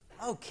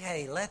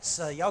Okay, let's,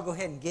 y'all go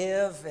ahead and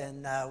give,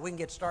 and we can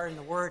get started in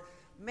the Word.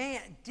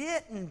 Man,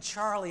 didn't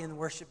Charlie and the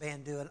worship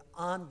band do an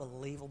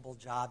unbelievable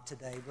job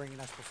today bringing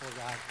us before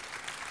God?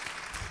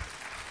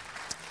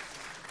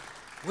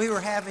 We were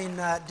having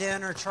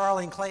dinner,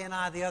 Charlie and Clay and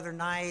I, the other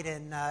night,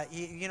 and,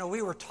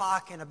 we were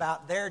talking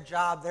about their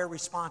job, their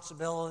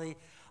responsibility,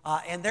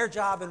 and their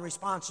job and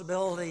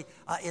responsibility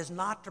is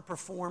not to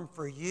perform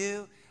for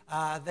you.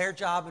 Their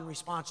job and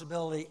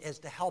responsibility is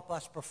to help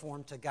us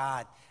perform to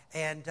God.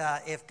 And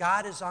if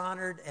God is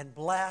honored and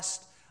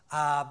blessed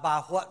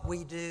by what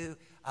we do,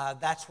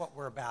 that's what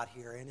we're about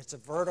here. And it's a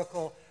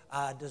vertical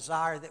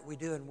desire that we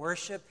do in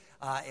worship.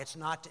 It's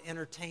not to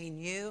entertain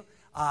you.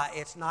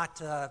 It's not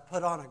to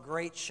put on a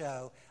great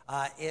show.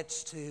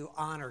 It's to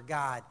honor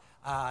God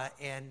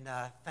and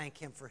thank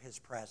Him for His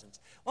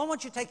presence. Well, I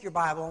want you to take your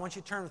Bible. I want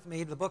you to turn with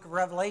me to the book of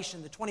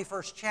Revelation, the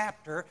 21st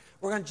chapter.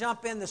 We're going to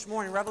jump in this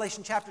morning,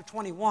 Revelation chapter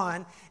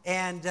 21,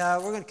 and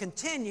we're going to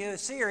continue a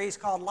series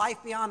called Life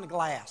Beyond the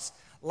Glass.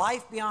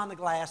 Life Beyond the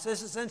Glass.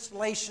 This is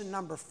installation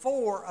number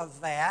 4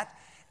 of that.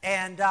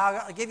 And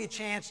I'll give you a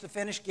chance to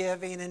finish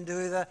giving and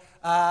do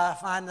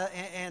find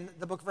in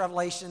the book of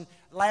Revelation,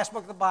 the last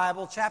book of the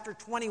Bible, chapter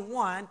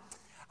 21.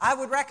 I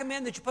would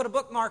recommend that you put a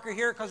bookmarker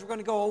here because we're going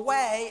to go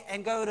away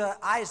and go to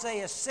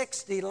Isaiah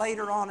 60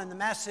 later on in the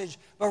message,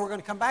 but we're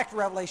going to come back to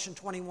Revelation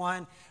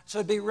 21, so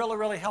it'd be really,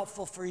 really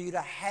helpful for you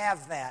to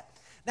have that.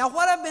 Now,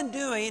 what I've been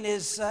doing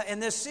is, in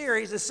this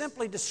series, is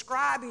simply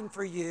describing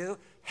for you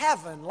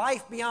heaven,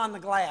 life beyond the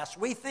glass.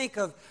 We think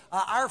of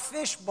our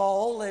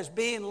fishbowl as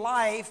being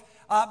life,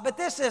 but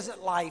this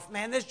isn't life,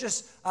 man. This is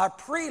just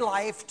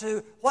pre-life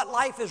to what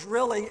life is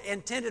really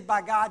intended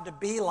by God to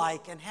be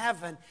like in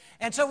heaven.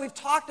 And so we've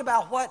talked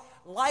about what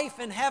life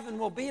in heaven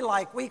will be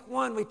like. Week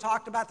 1, we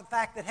talked about the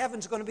fact that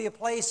heaven's going to be a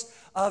place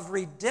of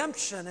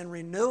redemption and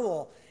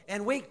renewal.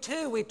 In week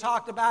 2, we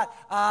talked about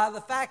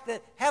the fact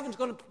that heaven's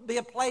going to be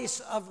a place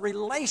of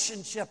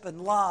relationship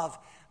and love.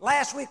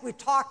 Last week we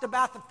talked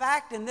about the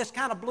fact, and this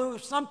kind of blew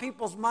some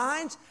people's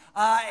minds,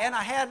 and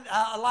I had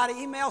a lot of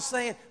emails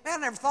saying, man,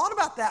 I never thought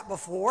about that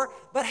before,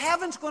 but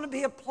heaven's going to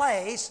be a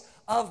place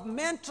of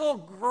mental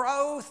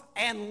growth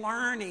and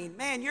learning.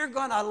 Man, you're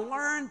going to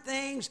learn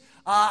things,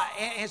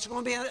 and it's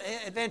going to be an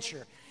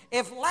adventure.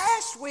 If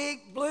last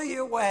week blew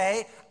you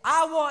away,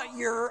 I want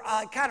your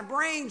kind of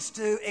brains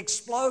to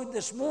explode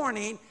this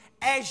morning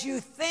as you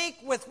think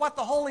with what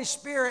the Holy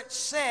Spirit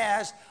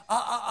says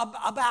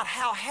about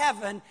how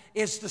heaven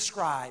is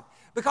described.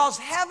 Because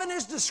heaven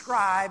is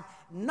described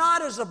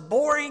not as a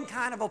boring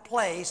kind of a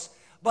place,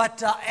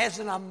 but as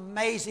an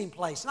amazing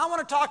place. And I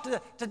want to talk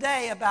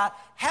today about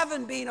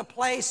heaven being a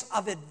place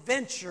of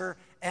adventure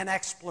and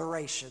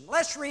exploration.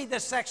 Let's read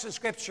this section of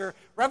Scripture,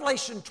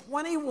 Revelation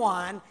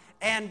 21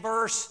 and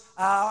verse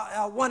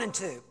 1 and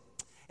 2.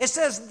 It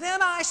says,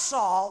 "Then I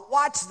saw,"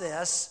 watch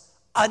this,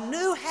 "a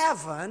new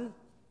heaven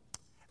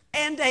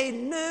and a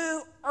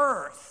new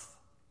earth."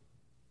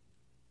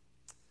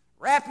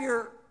 Wrap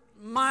your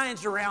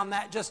minds around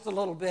that just a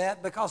little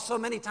bit, because so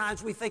many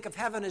times we think of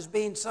heaven as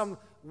being some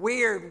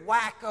weird,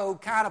 wacko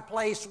kind of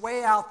place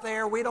way out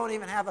there. We don't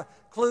even have a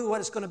clue what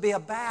it's going to be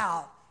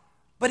about.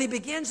 But he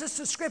begins this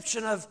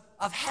description of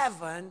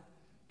heaven,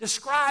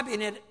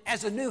 describing it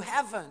as a new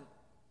heaven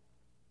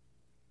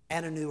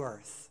and a new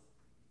earth.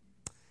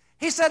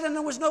 He said, "And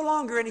there was no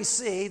longer any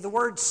sea." The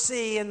word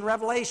sea in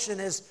Revelation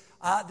is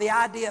the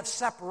idea of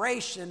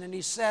separation, and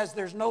he says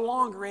there's no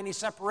longer any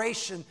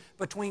separation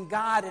between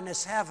God and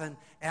His heaven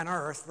and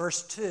earth.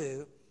 Verse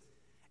 2,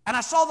 "And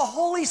I saw the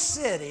holy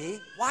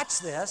city," watch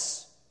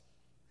this,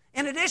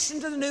 "in addition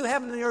to the new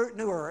heaven and the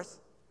new earth,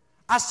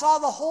 I saw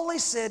the holy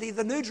city,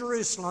 the new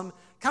Jerusalem,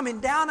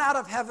 coming down out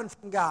of heaven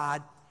from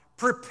God,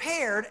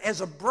 prepared as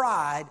a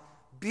bride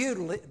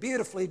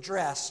beautifully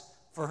dressed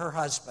for her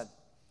husband."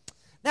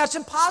 Now, it's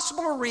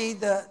impossible to read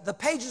the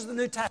pages of the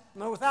New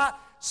Testament without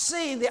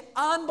seeing the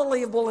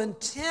unbelievable,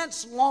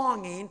 intense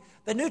longing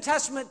the New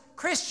Testament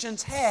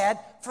Christians had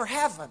for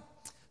heaven.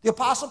 The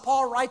Apostle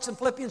Paul writes in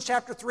Philippians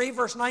chapter 3,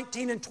 verse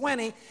 19 and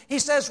 20, he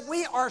says,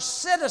 "We are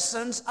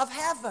citizens of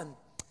heaven,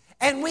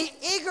 and we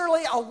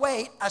eagerly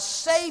await a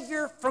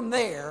Savior from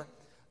there,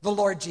 the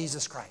Lord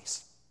Jesus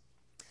Christ."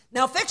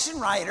 Now, fiction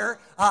writer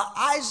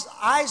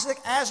Isaac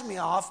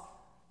Asimov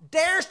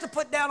dares to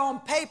put down on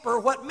paper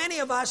what many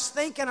of us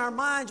think in our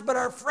minds but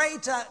are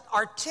afraid to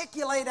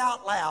articulate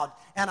out loud,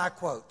 and I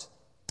quote,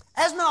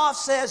 Asimov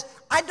says,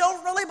 "I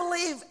don't really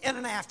believe in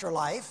an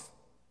afterlife,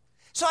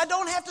 so I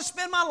don't have to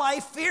spend my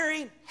life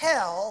fearing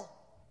hell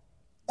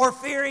or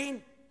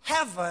fearing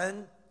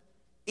heaven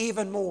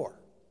even more.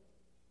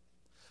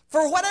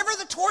 For whatever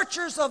the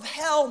tortures of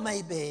hell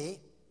may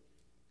be,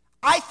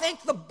 I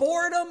think the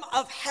boredom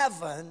of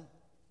heaven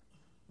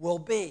will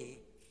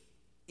be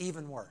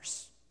even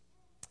worse."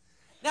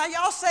 Now,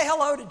 y'all say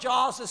hello to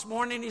Jaws this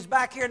morning. He's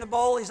back here in the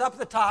bowl. He's up at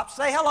the top.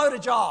 Say hello to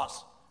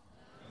Jaws.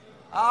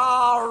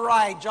 All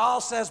right.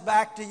 Jaws says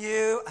back to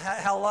you,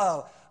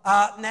 hello.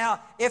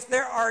 Now, if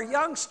there are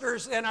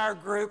youngsters in our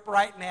group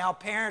right now,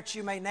 parents,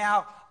 you may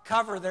now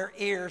cover their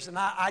ears. And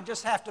I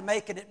just have to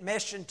make an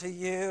admission to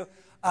you.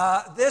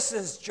 This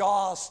is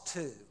Jaws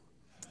 2.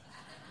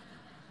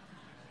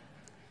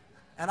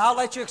 And I'll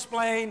let you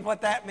explain what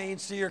that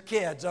means to your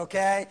kids,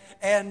 okay?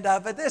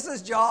 But this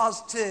is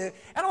Jaws 2.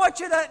 And I want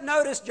you to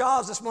notice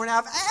Jaws this morning.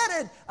 I've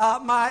added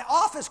my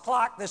office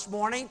clock this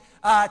morning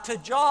to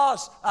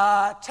Jaws'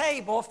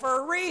 table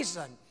for a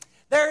reason.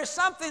 There is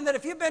something that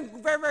if you've been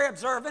very, very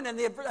observant, and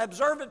the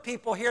observant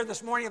people here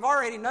this morning have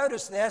already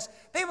noticed this.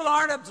 People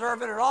aren't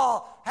observant at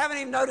all, haven't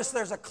even noticed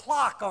there's a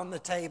clock on the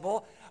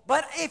table.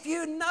 But if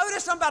you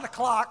notice something about the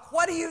clock,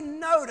 what do you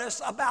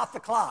notice about the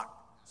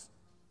clock?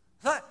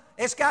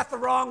 It's got the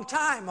wrong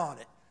time on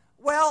it.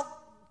 Well,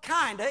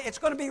 kind of. It's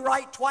going to be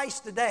right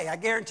twice today. I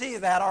guarantee you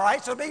that, all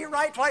right? So it'll be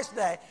right twice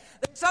today.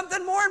 There's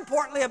something more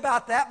importantly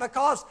about that,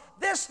 because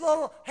this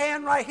little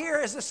hand right here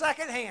is the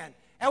second hand.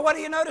 And what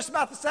do you notice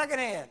about the second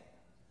hand?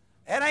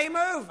 It ain't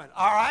moving,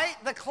 all right?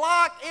 The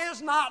clock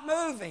is not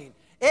moving.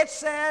 It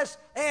says,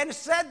 and it's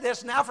said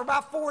this now for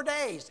about 4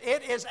 days,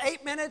 it is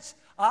 8 minutes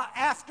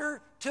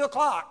after 2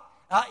 o'clock.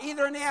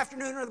 Either in the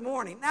afternoon or the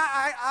morning. Now,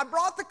 I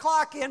brought the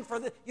clock in for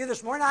you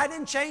this morning. I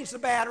didn't change the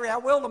battery. I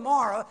will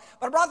tomorrow.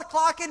 But I brought the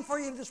clock in for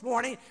you this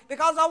morning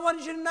because I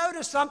wanted you to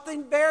notice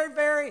something very,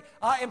 very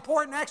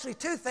important. Actually,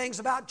 2 things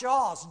about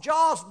Jaws.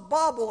 Jaws'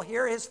 bubble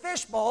here, his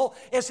fishbowl,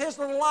 is his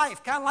little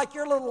life, kind of like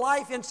your little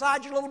life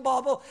inside your little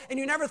bubble, and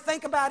you never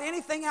think about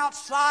anything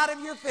outside of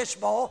your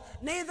fishbowl.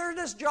 Neither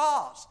does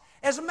Jaws.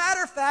 As a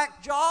matter of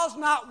fact, Jaws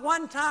not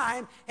one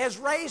time has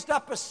raised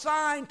up a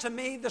sign to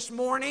me this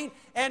morning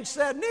and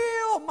said,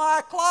 "Neil,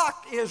 my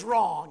clock is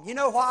wrong." You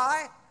know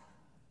why?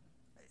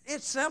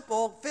 It's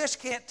simple. Fish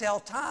can't tell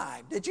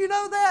time. Did you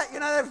know that?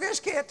 You know that fish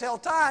can't tell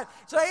time.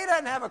 So he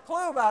doesn't have a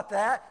clue about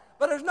that.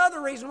 But there's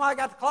another reason why I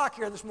got the clock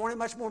here this morning,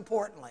 much more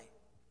importantly.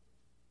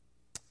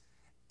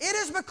 It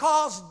is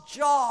because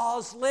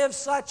Jaws lives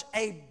such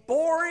a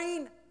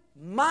boring,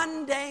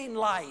 mundane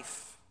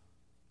life,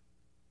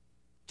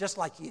 just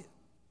like you,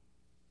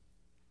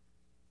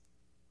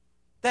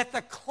 that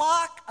the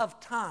clock of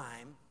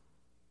time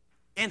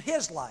in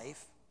his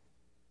life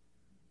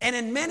and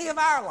in many of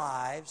our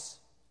lives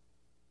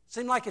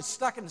seem like it's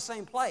stuck in the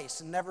same place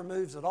and never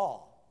moves at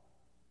all,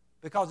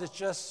 because it's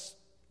just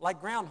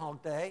like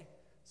Groundhog Day,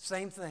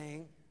 same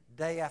thing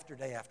day after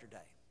day after day.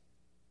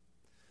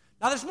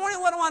 Now this morning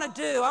what I want to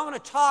do, I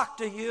want to talk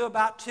to you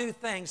about 2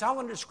 things. I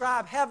want to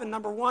describe heaven,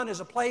 number 1, as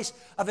a place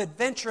of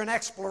adventure and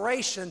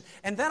exploration.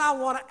 And then I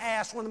want to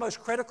ask one of the most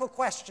critical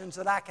questions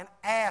that I can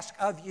ask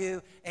of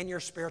you in your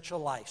spiritual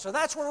life. So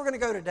that's where we're going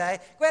to go today.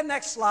 Go ahead,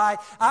 next slide.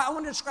 I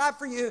want to describe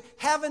for you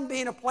heaven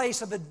being a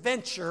place of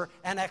adventure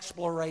and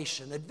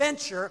exploration.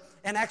 Adventure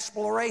and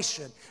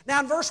exploration. Now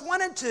in verse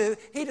 1 and 2,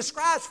 he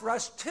describes for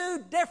us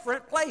 2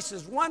 different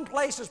places. One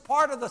place is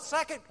part of the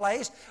second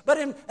place, but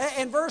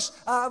in verse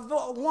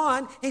 1,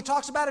 he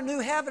talks about a new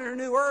heaven and a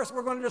new earth.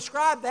 We're going to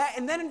describe that.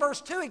 And then in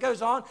verse 2, he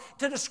goes on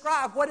to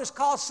describe what is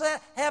called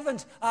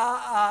heaven's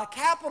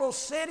capital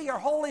city or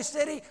holy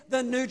city,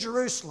 the New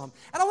Jerusalem.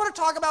 And I want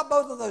to talk about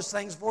both of those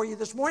things for you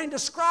this morning,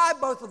 describe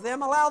both of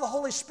them, allow the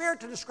Holy Spirit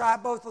to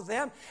describe both of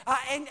them,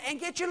 and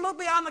get you to look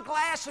beyond the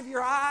glass of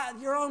your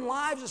own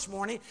lives this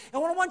morning.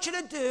 And what I want you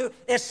to do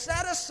is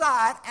set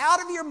aside, out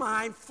of your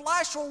mind,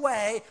 flush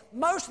away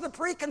most of the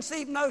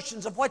preconceived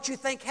notions of what you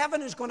think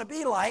heaven is going to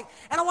be like.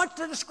 And I want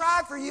to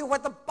describe for you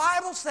what the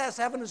Bible says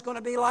heaven is going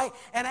to be like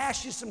and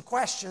ask you some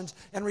questions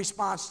in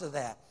response to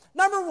that.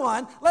 Number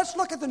 1, let's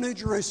look at the New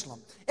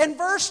Jerusalem. In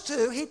verse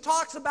 2, he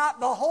talks about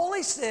the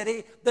holy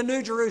city, the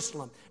New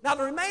Jerusalem. Now,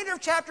 the remainder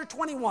of chapter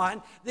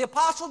 21, the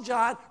Apostle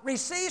John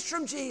receives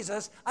from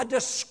Jesus a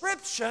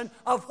description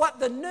of what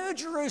the New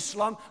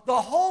Jerusalem,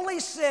 the holy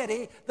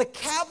city, the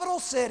capital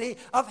city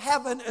of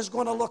heaven is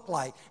going to look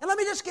like. And let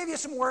me just give you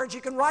some words.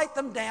 You can write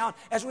them down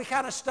as we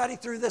kind of study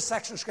through this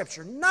section of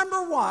Scripture.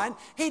 Number 1,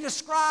 he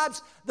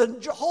describes the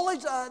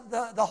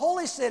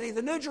holy city,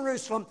 the New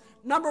Jerusalem,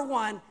 number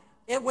 1,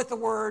 with the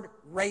word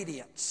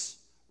radiance.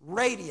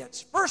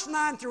 Radiance. Verse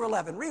 9 through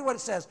 11. Read what it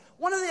says.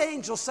 One of the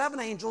angels,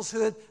 7 angels, who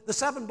had the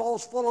 7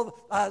 bowls full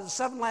of the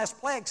 7 last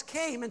plagues,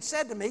 came and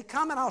said to me,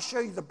 "Come and I'll show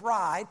you the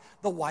bride,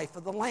 the wife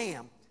of the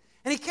Lamb."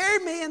 And he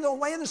carried me in the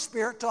way of the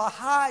Spirit to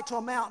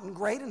a mountain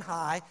great and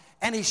high,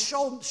 and he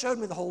showed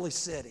me the holy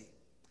city,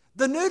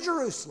 the New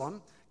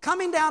Jerusalem,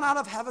 coming down out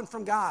of heaven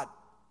from God.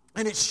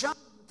 And it shone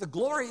with the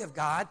glory of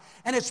God,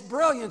 and its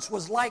brilliance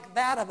was like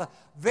that of a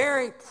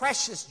very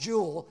precious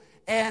jewel,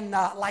 and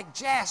like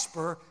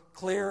jasper,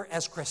 clear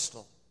as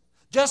crystal.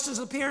 Just as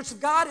the appearance of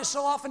God is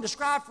so often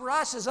described for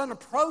us as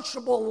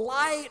unapproachable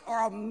light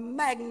or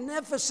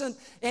magnificent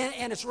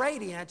in its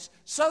radiance,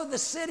 so the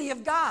city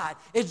of God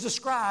is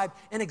described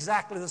in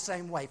exactly the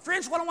same way.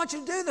 Friends, what I want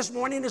you to do this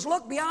morning is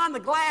look beyond the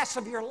glass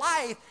of your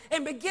life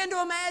and begin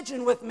to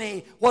imagine with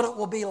me what it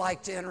will be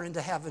like to enter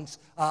into heaven's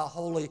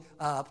holy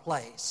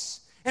place.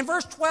 In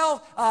verse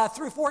 12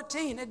 through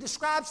 14, it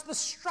describes the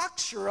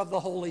structure of the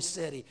holy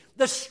city.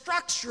 The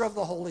structure of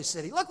the holy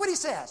city. Look what he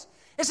says.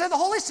 It said the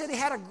holy city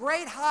had a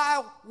great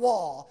high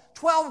wall,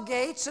 12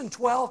 gates and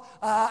 12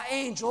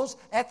 angels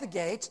at the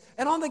gates.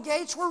 And on the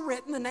gates were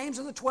written the names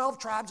of the 12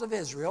 tribes of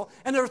Israel.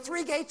 And there were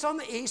 3 gates on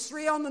the east,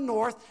 3 on the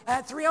north,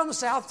 3 on the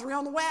south, 3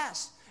 on the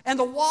west. And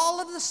the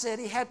wall of the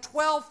city had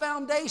 12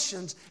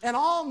 foundations, and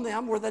on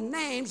them were the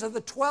names of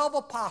the 12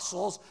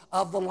 apostles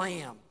of the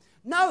Lamb.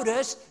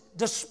 Notice,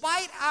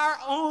 despite our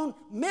own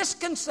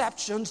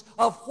misconceptions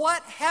of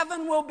what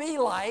heaven will be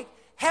like,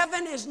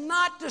 heaven is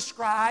not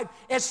described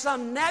as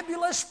some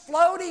nebulous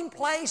floating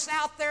place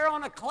out there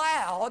on a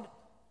cloud,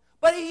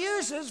 but he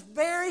uses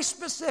very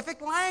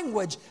specific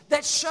language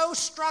that shows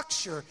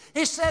structure.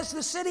 He says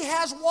the city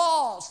has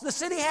walls, the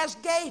city has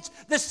gates,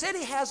 the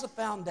city has a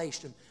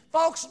foundation.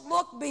 Folks,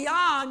 look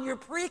beyond your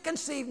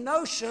preconceived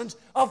notions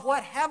of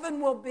what heaven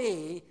will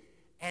be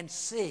and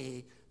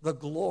see the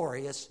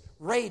glorious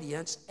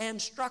radiance and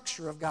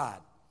structure of God.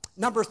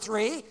 Number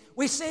 3,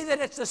 we see that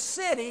it's a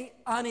city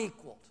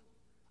unequaled.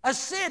 A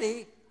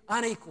city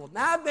unequaled.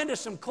 Now, I've been to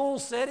some cool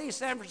cities.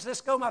 San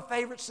Francisco, my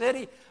favorite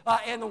city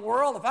in the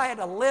world. If I had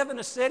to live in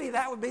a city,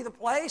 that would be the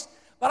place.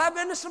 But I've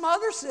been to some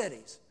other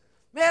cities.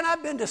 Man,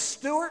 I've been to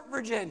Stewart,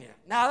 Virginia.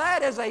 Now,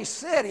 that is a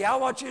city. I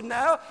want you to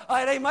know,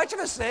 it ain't much of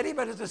a city,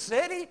 but it's a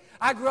city.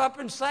 I grew up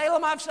in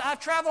Salem. I've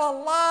traveled a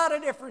lot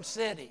of different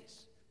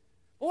cities.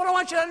 But what I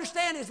want you to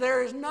understand is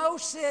there is no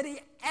city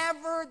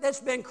ever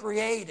that's been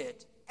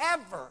created,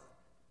 ever,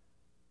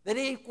 that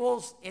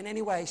equals in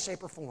any way,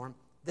 shape, or form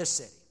this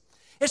city.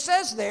 It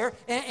says there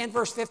in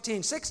verse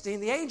 15, 16,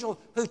 the angel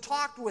who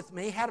talked with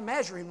me had a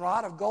measuring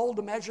rod of gold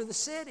to measure the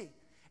city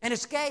and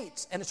its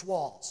gates and its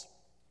walls.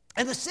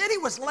 And the city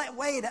was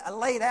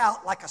laid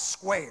out like a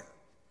square,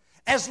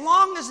 as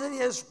long as it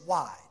is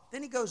wide.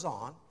 Then he goes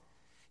on.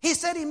 He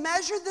said he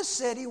measured the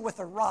city with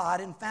a rod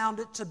and found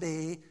it to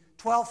be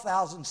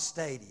 12,000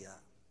 stadia,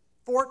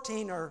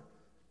 14 or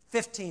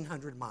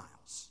 1,500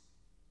 miles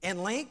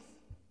in length,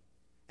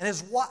 and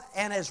as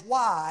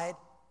wide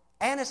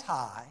and as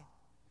high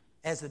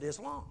as it is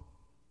long.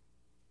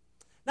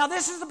 Now,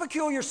 this is the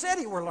peculiar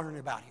city we're learning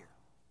about here.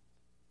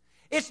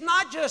 It's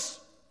not just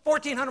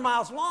 1,400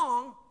 miles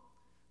long,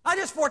 not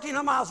just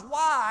 1,400 miles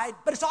wide,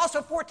 but it's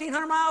also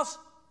 1,400 miles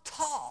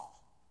tall,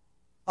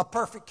 a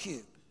perfect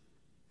cube.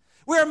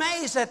 We're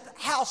amazed at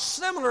how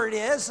similar it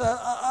is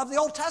of the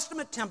Old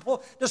Testament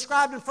temple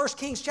described in 1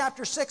 Kings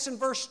chapter 6 and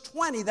verse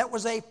 20 that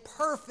was a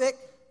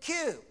perfect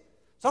cube.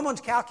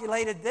 Someone's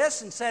calculated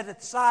this and said that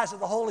the size of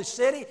the holy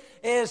city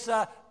is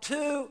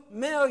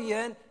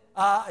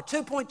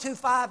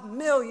 2.25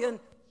 million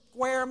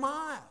square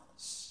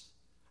miles.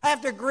 I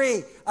have to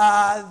agree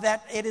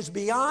that it is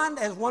beyond,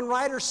 as one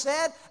writer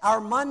said,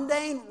 our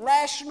mundane,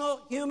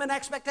 rational human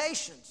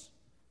expectations.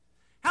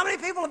 How many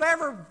people have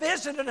ever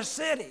visited a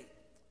city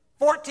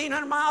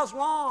 1,400 miles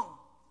long,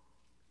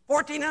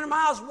 1,400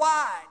 miles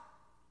wide,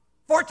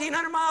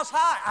 1,400 miles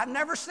high? I've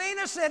never seen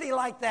a city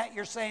like that,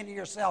 you're saying to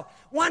yourself.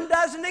 One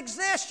doesn't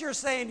exist, you're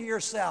saying to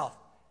yourself.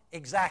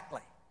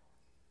 Exactly.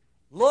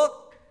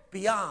 Look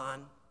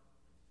beyond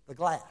the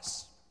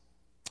glass.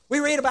 We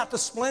read about the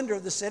splendor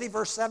of the city,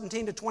 verse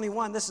 17 to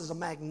 21. This is a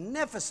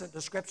magnificent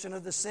description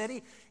of the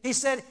city. He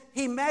said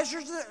he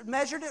measured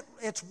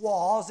its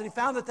walls, and he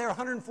found that they were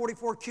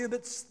 144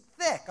 cubits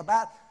thick,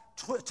 about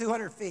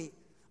 200 feet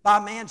by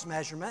man's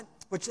measurement,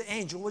 which the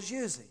angel was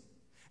using.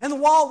 And the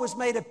wall was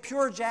made of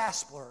pure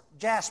jasper,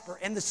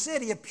 and the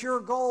city of pure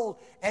gold,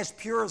 as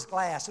pure as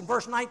glass. And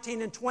verse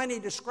 19 and 20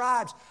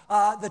 describes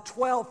the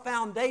 12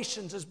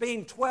 foundations as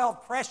being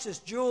 12 precious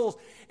jewels.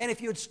 And if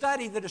you would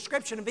study the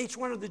description of each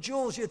one of the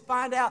jewels, you'd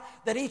find out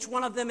that each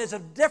one of them is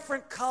of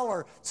different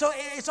color. So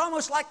it's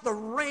almost like the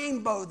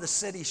rainbow the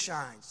city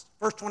shines.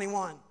 Verse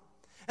 21.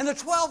 And the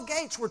 12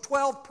 gates were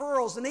 12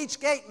 pearls, and each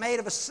gate made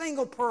of a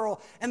single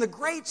pearl. And the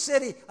great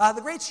street of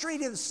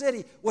the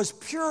city was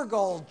pure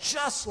gold,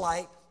 just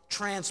like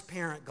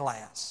transparent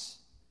glass.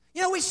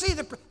 You know, we see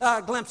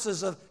the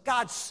glimpses of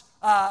God's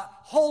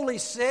holy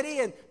city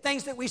and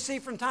things that we see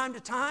from time to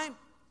time.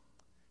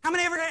 How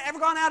many ever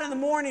gone out in the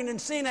morning and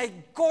seen a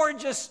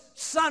gorgeous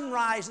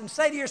sunrise and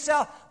say to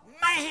yourself,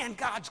 man,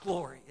 God's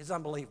glory is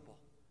unbelievable?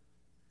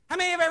 How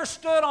many have ever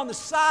stood on the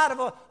side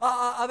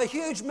of a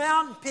huge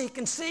mountain peak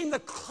and seen the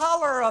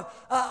color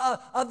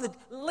of the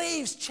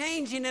leaves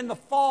changing in the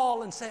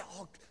fall and say,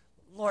 oh,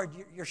 Lord,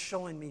 you're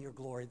showing me your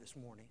glory this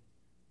morning?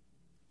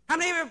 How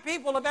many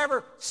people have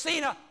ever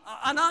seen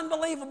an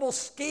unbelievable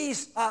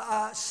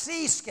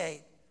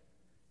seascape?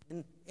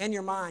 And in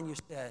your mind you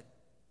said,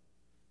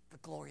 the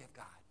glory of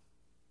God.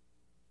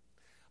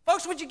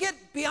 Folks, would you get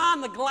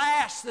beyond the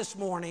glass this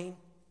morning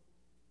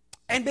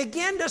and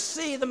begin to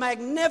see the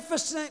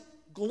magnificent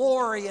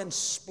glory and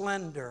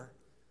splendor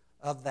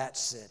of that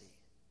city?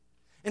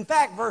 In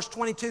fact, verse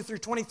 22 through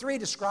 23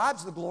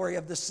 describes the glory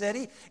of the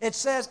city. It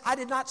says, I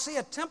did not see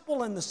a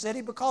temple in the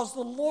city because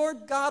the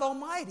Lord God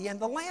Almighty and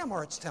the Lamb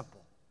are its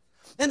temple.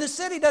 And the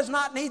city does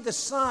not need the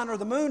sun or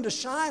the moon to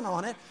shine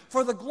on it,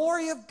 for the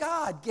glory of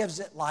God gives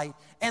it light,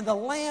 and the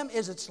Lamb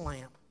is its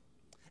lamp.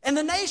 And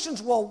the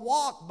nations will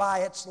walk by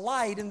its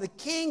light, and the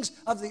kings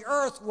of the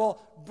earth will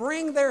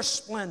bring their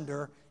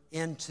splendor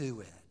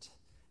into it,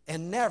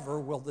 and never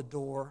will the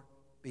door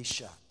be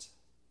shut.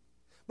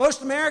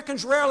 Most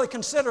Americans rarely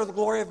consider the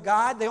glory of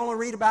God. They only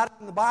read about it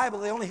in the Bible.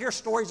 They only hear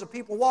stories of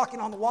people walking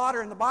on the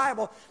water in the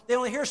Bible. They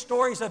only hear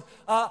stories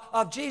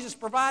of Jesus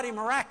providing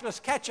miraculous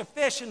catch of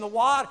fish in the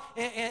water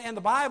in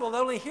the Bible. They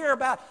only hear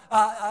about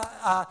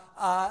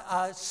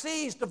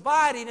seas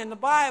dividing in the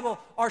Bible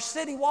or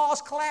city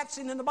walls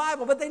collapsing in the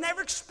Bible. But they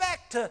never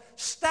expect to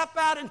step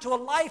out into a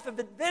life of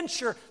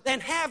adventure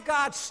and have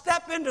God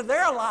step into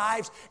their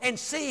lives and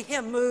see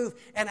Him move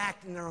and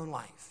act in their own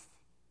life.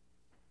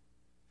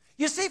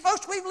 You see,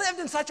 folks, we've lived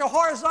in such a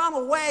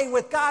horizontal way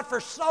with God for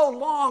so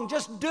long,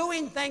 just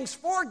doing things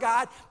for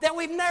God, that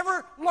we've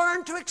never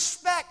learned to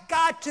expect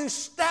God to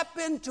step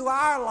into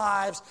our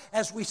lives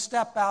as we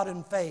step out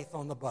in faith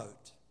on the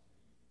boat.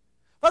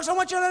 Folks, I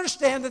want you to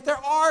understand that there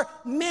are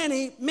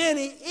many,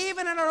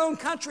 even in our own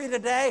country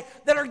today,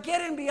 that are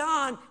getting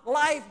beyond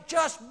life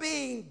just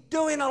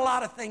doing a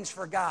lot of things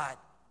for God.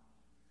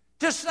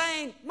 To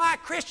saying my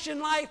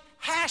Christian life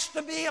has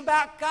to be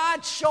about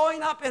God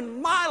showing up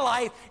in my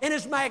life in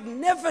His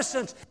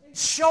magnificence,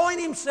 showing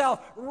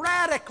Himself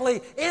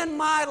radically in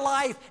my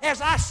life as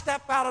I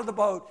step out of the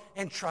boat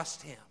and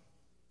trust Him.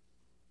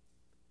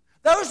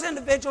 Those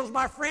individuals,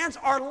 my friends,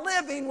 are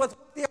living with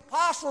what the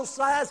apostle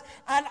says,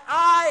 an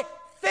eye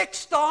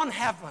fixed on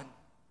heaven.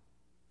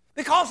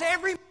 Because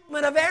every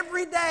moment of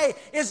every day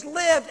is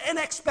lived in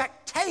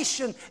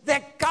expectation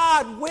that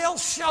God will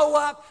show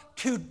up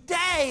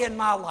today in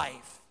my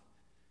life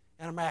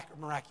in a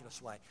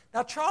miraculous way.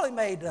 Now, Charlie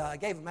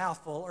gave a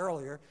mouthful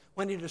earlier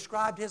when he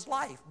described his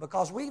life,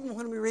 because even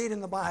when we read in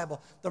the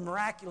Bible the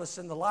miraculous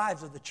in the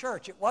lives of the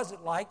church, it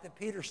wasn't like that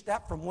Peter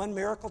stepped from one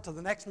miracle to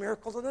the next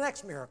miracle to the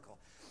next miracle.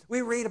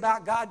 We read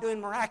about God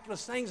doing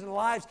miraculous things in the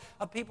lives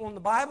of people in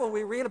the Bible.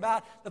 We read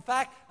about the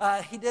fact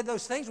He did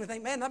those things. We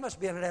think, man, that must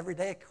be an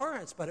everyday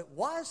occurrence, but it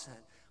wasn't.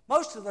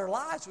 Most of their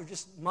lives were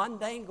just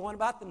mundane, going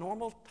about the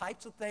normal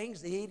types of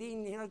things, the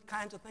eating,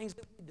 kinds of things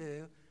that we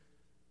do.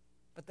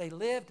 But they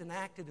lived and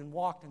acted and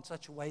walked in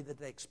such a way that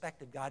they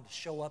expected God to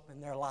show up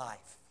in their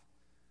life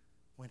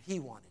when He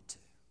wanted to.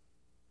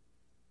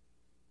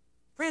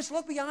 Friends,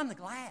 look beyond the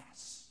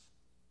glass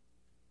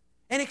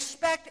and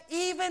expect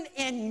even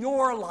in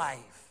your life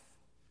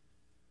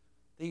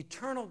the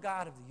eternal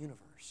God of the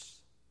universe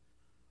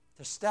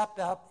to step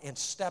up and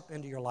step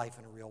into your life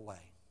in a real way.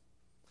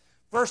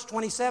 Verse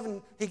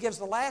 27, he gives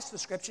the last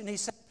description. He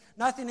says,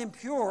 nothing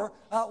impure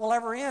will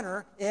ever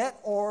enter it,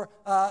 nor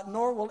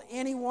will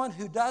anyone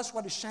who does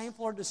what is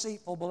shameful or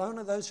deceitful belong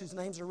to those whose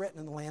names are written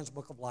in the Lamb's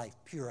Book of Life.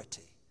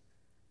 Purity.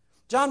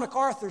 John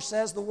MacArthur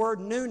says the word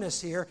newness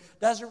here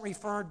doesn't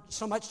refer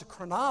so much to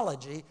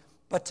chronology,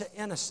 but to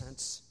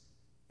innocence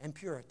and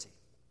purity.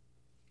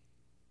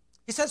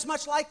 He says,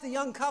 much like the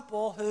young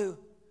couple who,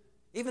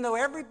 even though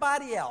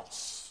everybody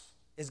else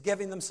is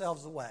giving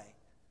themselves away,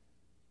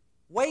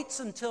 waits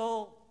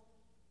until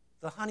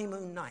the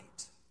honeymoon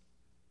night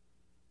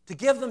to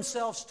give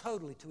themselves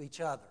totally to each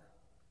other,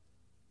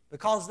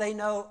 because they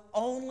know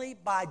only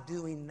by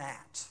doing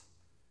that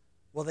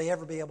will they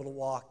ever be able to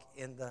walk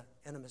in the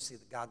intimacy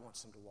that God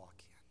wants them to walk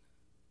in.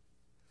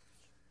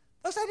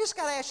 Folks, I just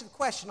got to ask you the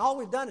question. All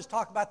we've done is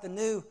talk about the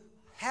new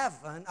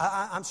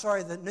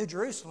the New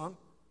Jerusalem.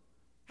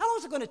 How long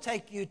is it going to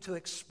take you to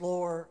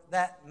explore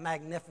that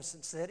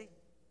magnificent city?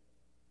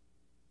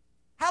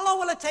 How long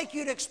will it take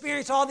you to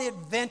experience all the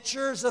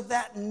adventures of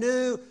that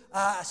new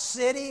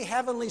city,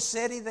 heavenly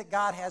city that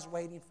God has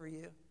waiting for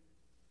you?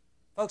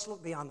 Folks,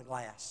 look beyond the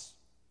glass.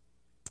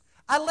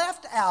 I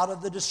left out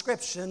of the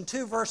description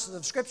 2 verses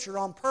of Scripture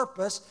on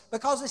purpose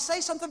because they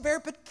say something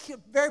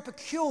very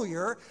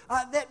peculiar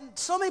that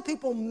so many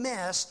people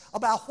miss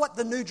about what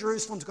the New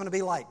Jerusalem is going to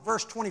be like.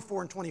 Verse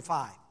 24 and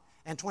 25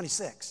 and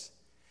 26.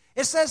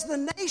 It says,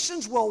 the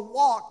nations will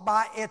walk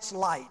by its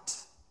light,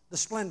 the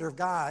splendor of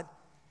God,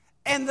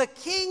 and the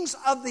kings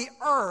of the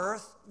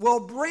earth will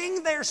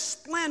bring their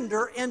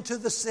splendor into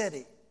the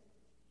city.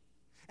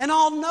 And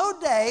on no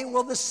day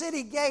will the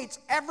city gates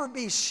ever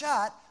be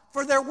shut,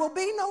 for there will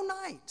be no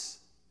night.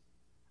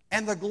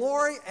 And the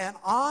glory and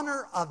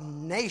honor of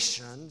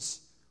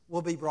nations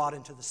will be brought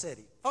into the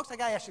city. Folks, I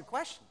got to ask you a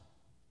question.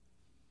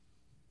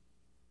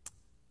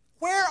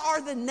 Where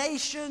are the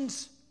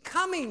nations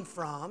coming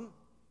from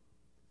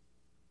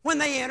when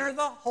they enter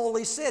the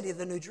holy city,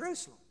 the New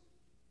Jerusalem?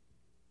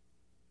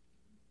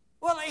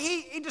 Well,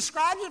 he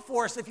describes it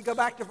for us. If you go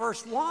back to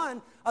verse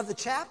 1 of the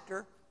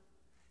chapter,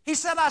 he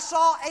said, I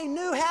saw a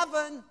new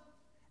heaven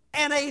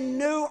and a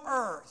new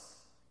earth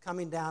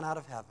coming down out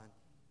of heaven.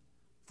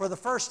 For the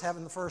first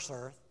heaven, the first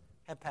earth,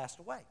 had passed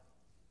away.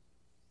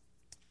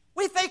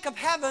 We think of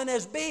heaven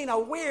as being a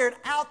weird,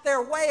 out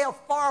there, way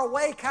far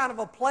away kind of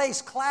a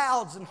place,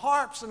 clouds and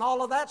harps and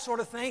all of that sort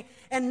of thing,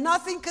 and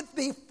nothing could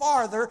be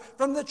farther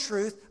from the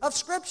truth of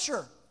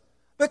Scripture.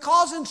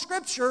 Because in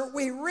Scripture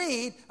we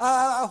read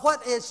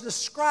what is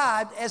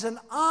described as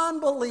an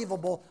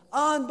unbelievable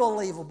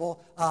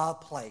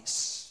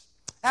place.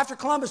 After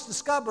Columbus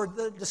discovered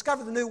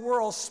the New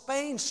World,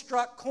 Spain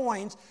struck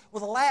coins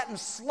with a Latin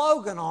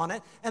slogan on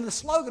it, and the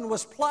slogan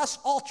was Plus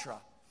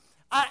Ultra.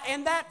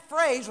 And that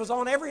phrase was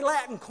on every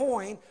Latin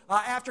coin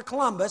after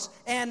Columbus,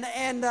 and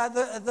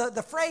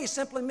the phrase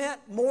simply meant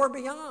more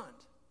beyond.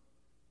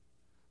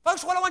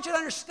 Folks, what I want you to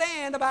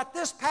understand about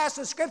this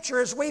passage of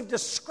Scripture is we've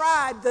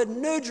described the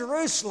New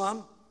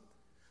Jerusalem,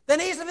 then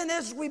even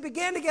as we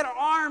begin to get our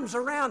arms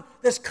around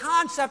this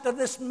concept of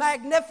this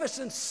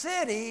magnificent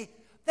city,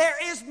 there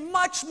is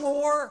much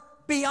more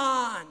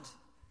beyond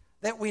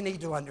that we need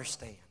to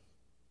understand.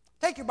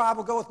 Take your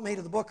Bible, go with me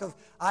to the book of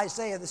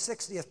Isaiah, the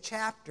 60th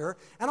chapter,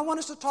 and I want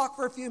us to talk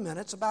for a few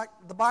minutes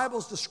about the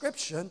Bible's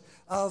description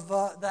of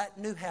that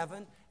new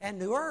heaven and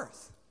new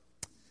earth.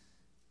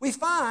 We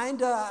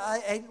find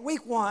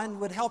week one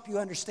would help you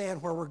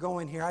understand where we're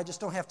going here. I just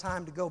don't have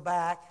time to go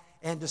back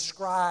and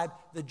describe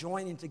the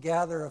joining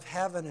together of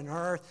heaven and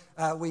earth.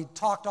 We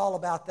talked all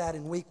about that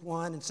in week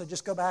one, and so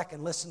just go back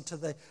and listen to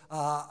the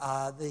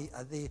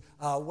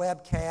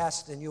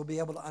webcast, and you'll be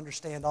able to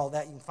understand all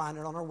that. You can find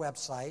it on our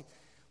website.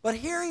 But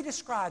here he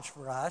describes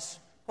for us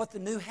what the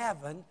new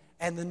heaven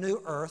and the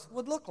new earth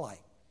would look like.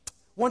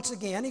 Once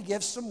again, he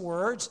gives some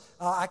words.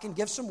 I can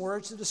give some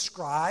words to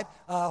describe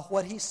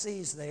what he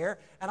sees there.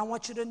 And I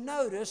want you to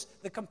notice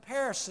the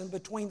comparison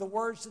between the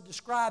words that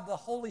describe the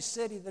holy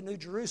city, the New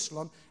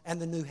Jerusalem, and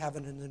the new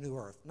heaven and the new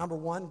earth. Number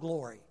one,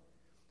 glory.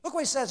 Look what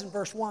he says in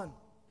verse 1.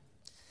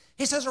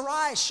 He says,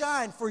 "Arise,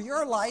 shine, for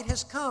your light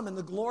has come, and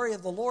the glory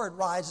of the Lord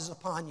rises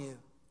upon you.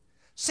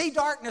 See,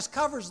 darkness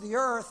covers the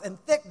earth, and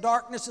thick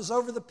darkness is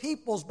over the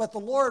peoples, but the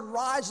Lord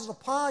rises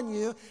upon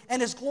you, and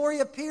his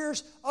glory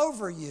appears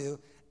over you.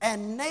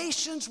 And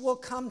nations will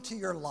come to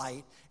your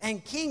light,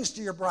 and kings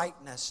to your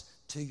brightness,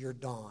 to your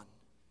dawn."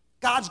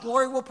 God's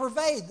glory will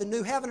pervade the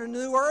new heaven and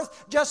new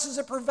earth, just as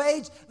it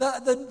pervades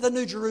the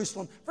New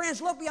Jerusalem.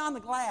 Friends, look beyond the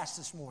glass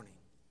this morning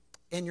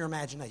in your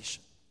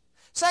imagination.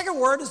 Second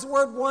word is the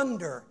word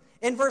wonder.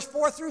 In verse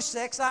 4 through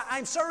 6,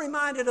 I'm so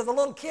reminded of the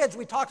little kids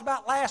we talked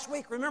about last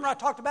week. Remember I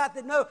talked about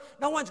that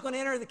no one's going to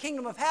enter the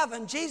kingdom of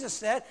heaven, Jesus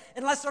said,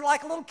 unless they're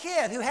like a little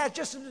kid who has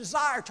just a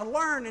desire to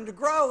learn and to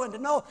grow and to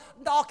know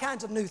all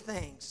kinds of new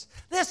things.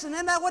 Listen,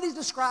 isn't that what he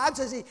describes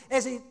as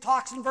he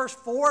talks in verse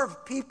 4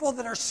 of people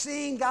that are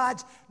seeing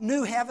God's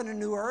new heaven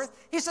and new earth?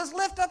 He says,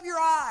 "Lift up your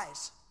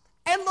eyes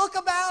and look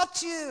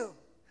about you.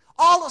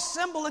 All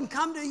assemble and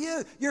come to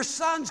you. Your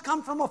sons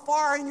come from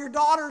afar, and your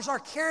daughters are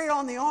carried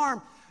on the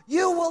arm.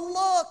 You will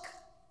look,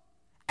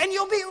 and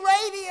you'll be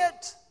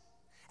radiant,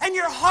 and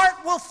your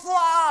heart will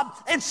throb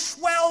and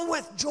swell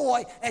with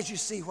joy as you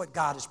see what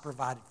God has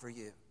provided for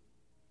you."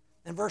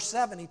 In verse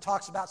 7, he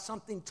talks about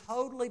something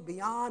totally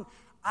beyond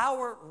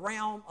our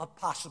realm of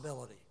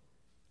possibility.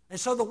 And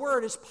so the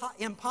word is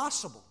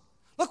impossible.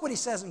 Look what he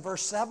says in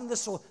verse 7.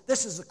 This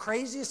is the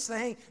craziest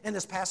thing in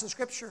this passage of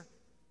Scripture.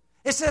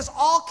 It says,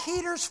 "All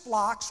Kedar's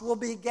flocks will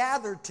be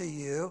gathered to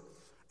you,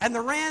 and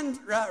the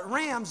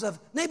rams of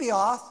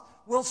Nebaioth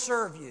will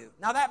serve you."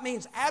 Now that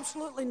means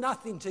absolutely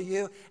nothing to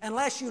you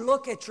unless you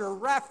look at your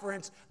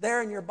reference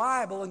there in your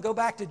Bible and go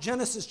back to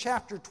Genesis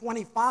chapter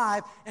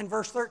 25 and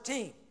verse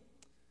 13.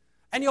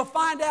 And you'll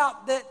find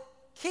out that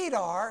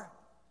Kedar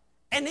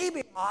and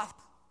Nebaioth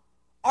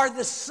are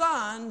the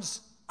sons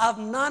of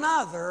none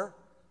other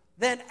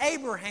than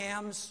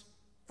Abraham's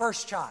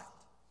first child.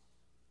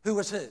 Who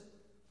was who?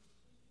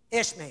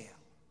 Ishmael.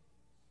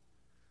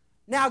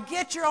 Now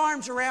get your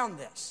arms around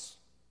this.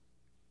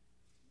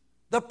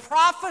 The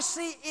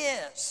prophecy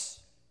is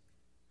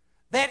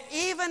that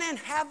even in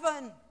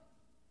heaven,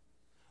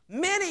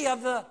 many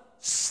of the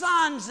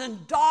sons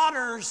and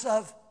daughters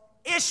of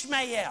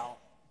Ishmael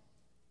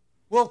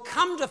will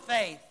come to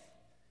faith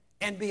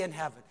and be in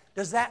heaven.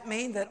 Does that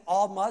mean that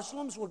all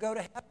Muslims will go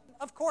to heaven?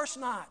 Of course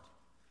not.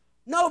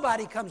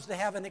 Nobody comes to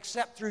heaven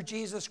except through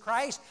Jesus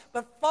Christ.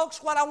 But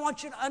folks, what I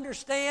want you to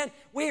understand,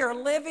 we are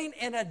living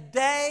in a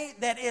day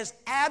that is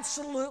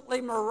absolutely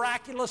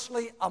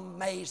miraculously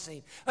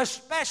amazing,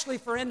 especially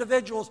for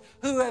individuals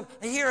who have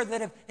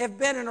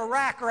been in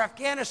Iraq or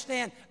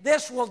Afghanistan.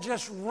 This will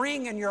just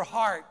ring in your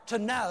heart to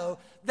know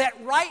that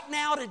right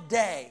now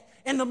today,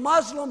 in the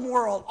Muslim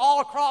world, all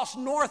across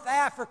North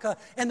Africa,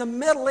 in the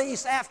Middle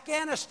East,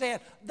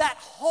 Afghanistan, that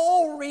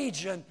whole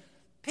region,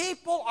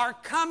 people are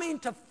coming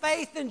to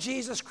faith in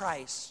Jesus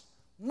Christ.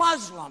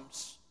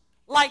 Muslims,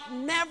 like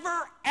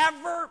never,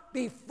 ever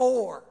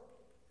before.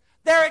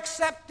 They're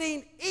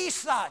accepting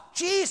Isa,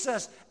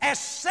 Jesus, as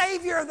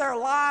Savior of their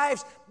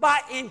lives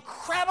by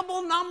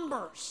incredible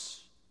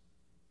numbers.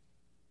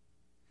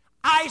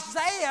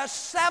 Isaiah,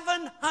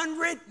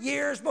 700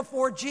 years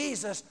before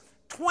Jesus,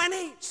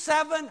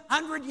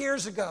 2,700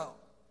 years ago,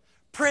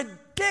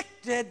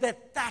 predicted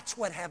that that's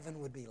what heaven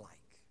would be like.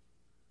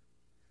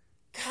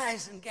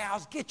 Guys and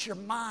gals, get your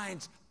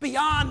minds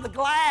beyond the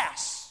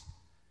glass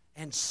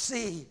and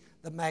see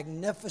the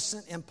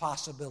magnificent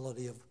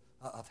impossibility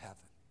of heaven.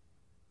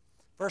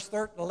 Verse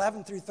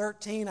 11 through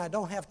 13, I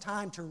don't have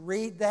time to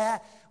read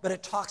that, but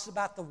it talks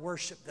about the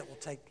worship that will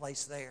take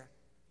place there.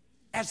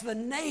 As the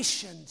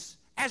nations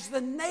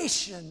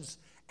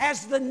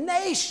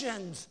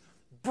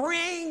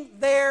bring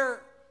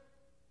their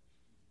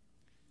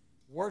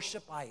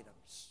worship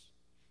items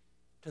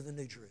to the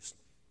New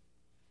Jerusalem.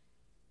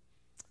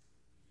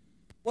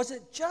 Was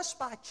it just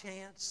by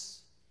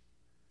chance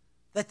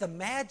that the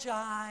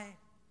Magi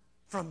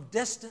from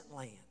distant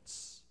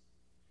lands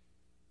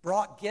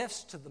brought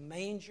gifts to the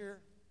manger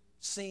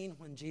scene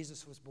when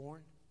Jesus was born?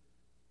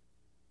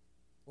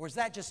 Or is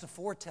that just a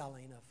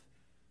foretelling of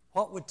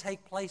what would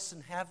take place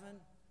in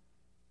heaven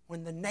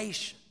when the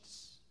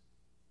nations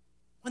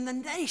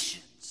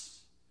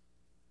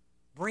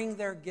bring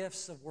their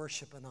gifts of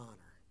worship and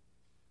honor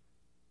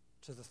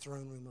to the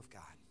throne room of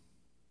God?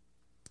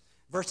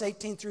 Verse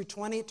 18 through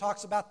 20, it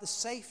talks about the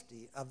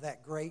safety of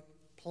that great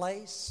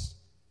place.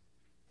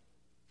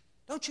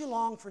 Don't you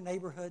long for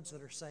neighborhoods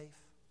that are safe?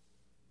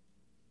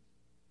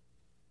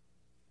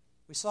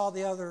 We saw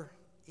the other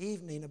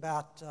evening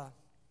about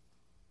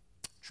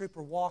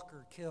Trooper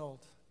Walker killed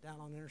down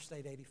on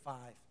Interstate 85.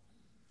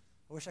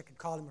 I wish I could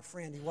call him a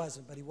friend. He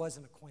wasn't, but he was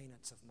an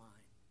acquaintance of mine.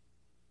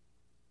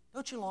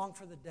 Don't you long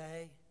for the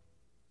day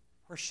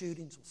where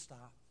shootings will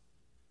stop?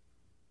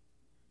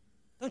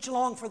 Don't you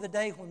long for the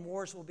day when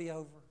wars will be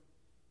over?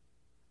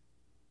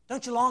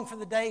 Don't you long for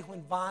the day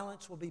when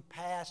violence will be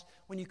past,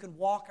 when you can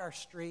walk our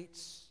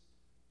streets,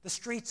 the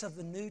streets of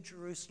the New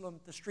Jerusalem,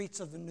 the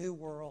streets of the new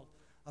world,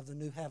 of the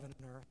new heaven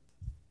and earth,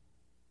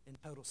 in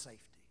total safety?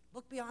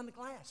 Look beyond the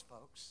glass,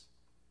 folks.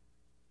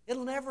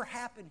 It'll never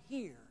happen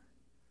here,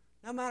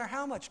 no matter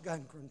how much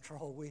gun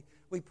control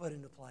we put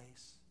into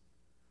place.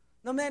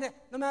 No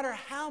matter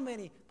how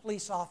many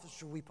police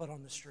officers we put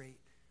on the street.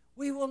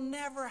 We will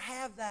never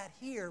have that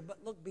here,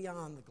 but look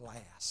beyond the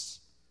glass.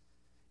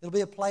 It'll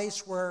be a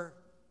place where,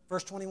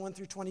 verse 21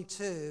 through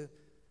 22,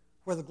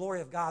 where the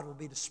glory of God will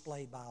be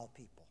displayed by all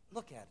people.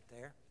 Look at it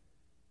there.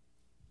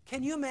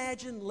 Can you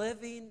imagine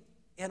living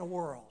in a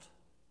world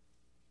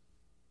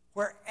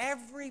where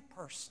every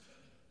person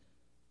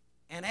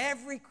and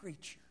every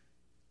creature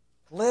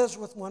lives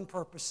with one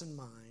purpose in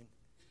mind,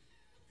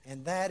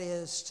 and that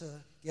is to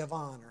give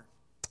honor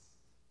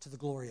to the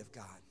glory of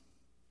God?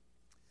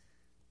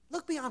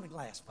 Look beyond the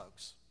glass,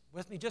 folks,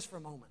 with me just for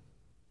a moment.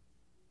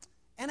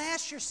 And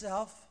ask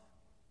yourself,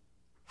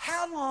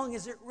 how long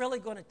is it really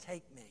going to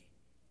take me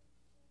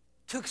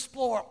to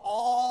explore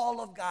all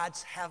of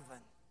God's heaven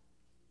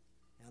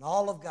and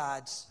all of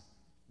God's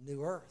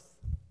new earth?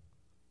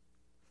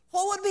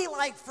 What would it be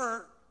like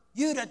for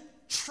you to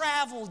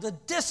travel to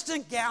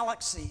distant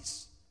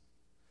galaxies,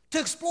 to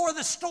explore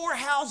the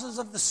storehouses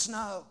of the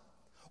snow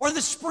or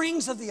the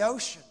springs of the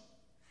ocean?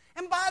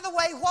 And by the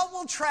way, what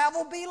will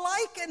travel be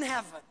like in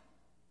heaven?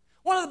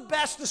 One of the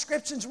best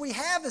descriptions we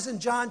have is in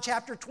John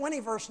chapter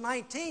 20, verse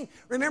 19.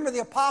 Remember, the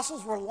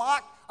apostles were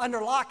locked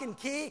under lock and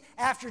key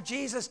after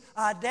Jesus'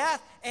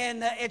 death,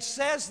 and it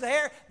says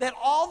there that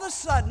all of a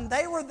sudden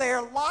they were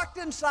there locked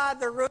inside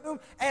the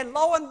room, and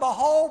lo and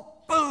behold,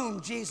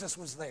 boom, Jesus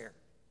was there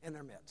in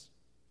their midst.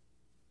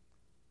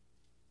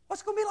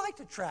 What's it going to be like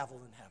to travel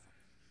in heaven?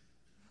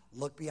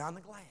 Look beyond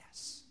the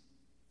glass.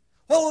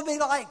 What will it be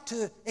like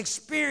to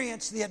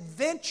experience the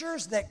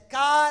adventures that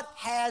God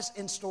has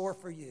in store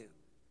for you,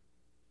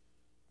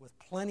 with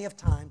plenty of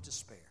time to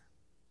spare?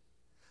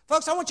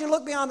 Folks, I want you to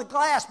look beyond the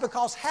glass,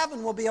 because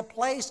heaven will be a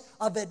place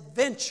of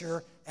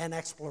adventure and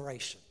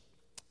exploration.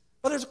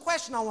 But there's a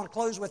question I want to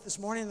close with this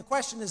morning, and the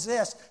question is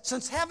this: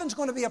 since heaven's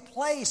going to be a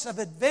place of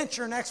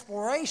adventure and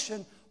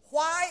exploration,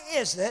 why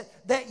is it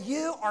that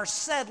you are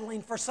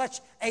settling for such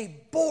a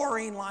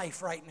boring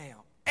life right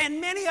now? And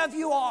many of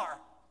you are.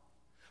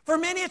 For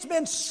many, it's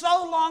been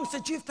so long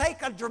since you've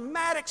taken a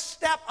dramatic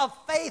step of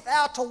faith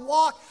out to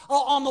walk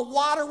on the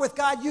water with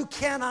God, you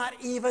cannot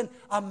even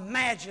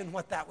imagine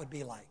what that would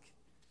be like.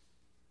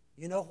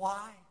 You know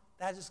why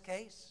that is the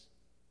case?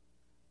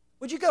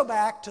 Would you go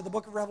back to the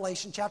book of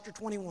Revelation, chapter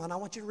 21? I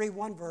want you to read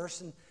one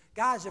verse. And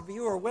guys, if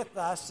you were with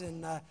us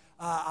in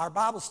our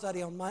Bible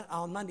study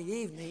on Monday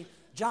evening,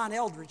 John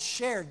Eldridge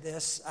shared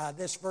this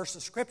verse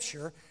of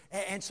Scripture,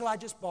 and so I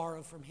just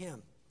borrowed from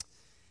him.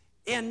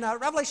 In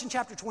Revelation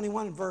chapter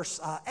 21,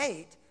 verse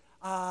 8,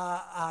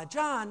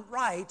 John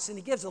writes, and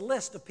he gives a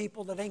list of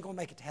people that ain't going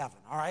to make it to heaven,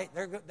 all right?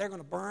 They're going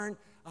to burn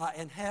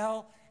in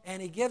hell,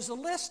 and he gives a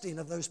listing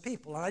of those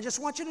people. And I just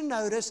want you to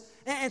notice,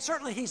 and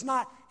certainly this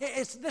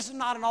is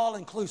not an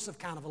all-inclusive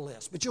kind of a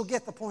list, but you'll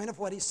get the point of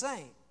what he's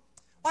saying.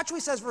 Watch what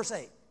he says, verse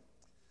 8.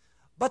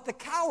 But the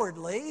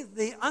cowardly,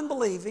 the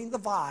unbelieving, the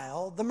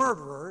vile, the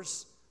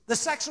murderers, the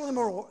sexually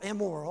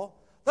immoral,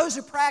 those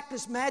who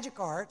practice magic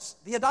arts,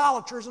 the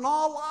idolaters, and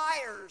all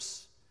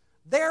liars,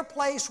 their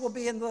place will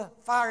be in the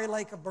fiery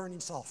lake of burning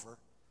sulfur,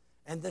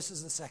 and this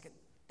is the second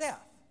death.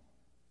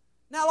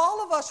 Now,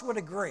 all of us would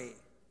agree,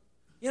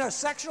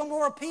 sexual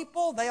immoral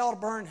people, they ought to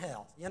burn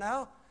hell,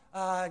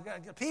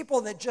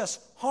 people that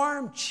just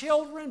harm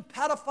children,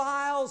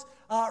 pedophiles,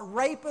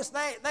 rapists,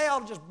 they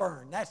ought to just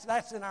burn.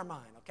 That's in our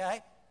mind, okay?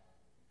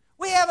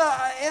 We have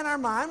in our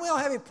mind, we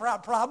don't have any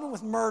problem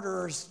with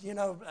murderers,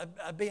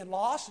 being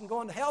lost and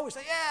going to hell. We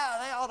say,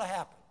 yeah, they ought to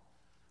happen.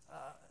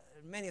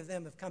 Many of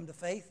them have come to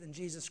faith in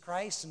Jesus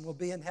Christ and will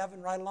be in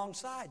heaven right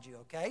alongside you,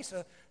 okay?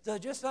 So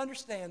just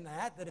understand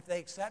that if they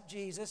accept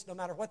Jesus, no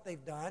matter what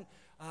they've done,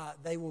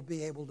 they will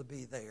be able to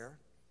be there.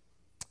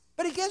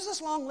 But he gives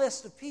us a long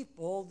list of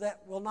people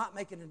that will not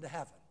make it into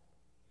heaven.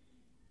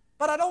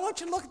 But I don't want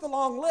you to look at the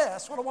long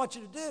list. What I want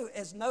you to do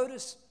is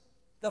notice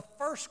the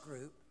first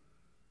group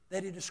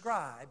that he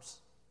describes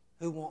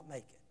who won't make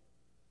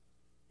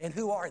it. And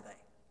who are they?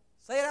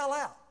 Say it out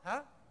loud,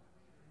 huh?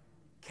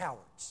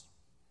 Cowards.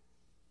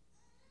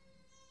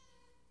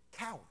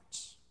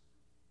 Cowards.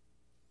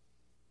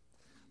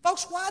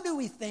 Folks, why do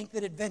we think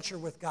that adventure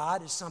with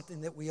God is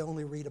something that we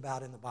only read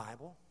about in the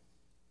Bible?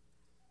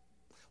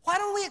 Why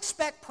don't we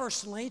expect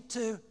personally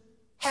to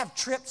have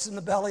trips in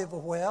the belly of a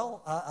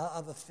whale,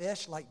 of a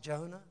fish like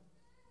Jonah?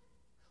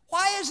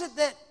 Why is it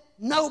that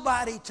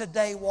nobody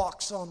today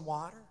walks on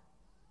water?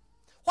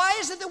 Why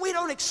is it that we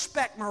don't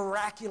expect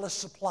miraculous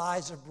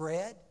supplies of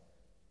bread?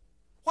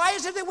 Why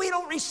is it that we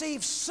don't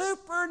receive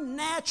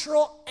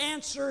supernatural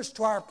answers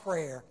to our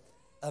prayer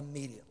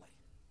immediately?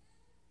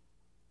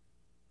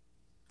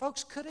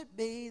 Folks, could it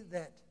be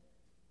that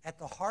at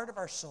the heart of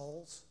our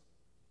souls,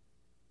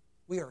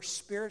 we are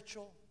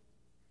spiritual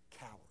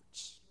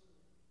cowards?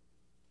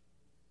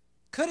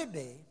 Could it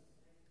be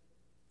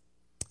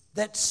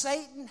that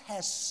Satan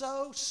has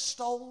so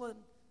stolen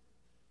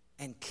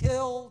and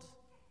killed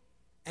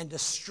and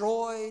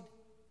destroyed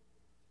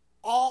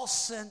all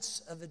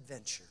sense of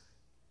adventure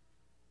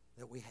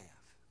that we have?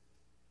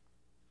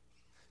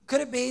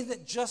 Could it be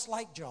that just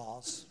like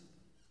Jaws,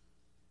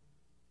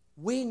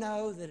 we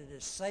know that it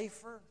is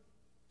safer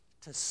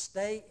to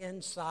stay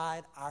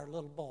inside our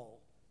little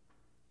bowl,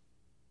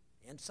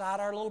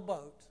 inside our little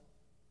boat,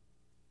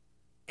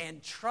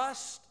 and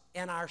trust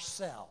in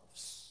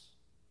ourselves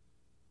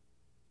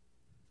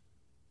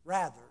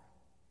rather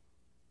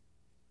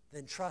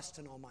than trust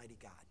in Almighty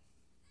God?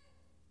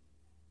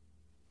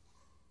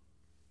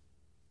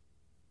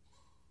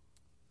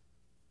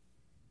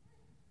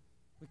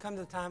 We come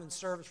to the time in the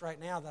service right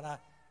now that I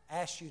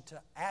ask you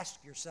to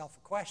ask yourself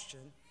a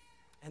question,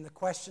 and the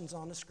question's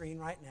on the screen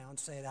right now, and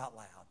say it out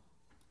loud.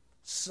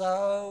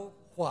 So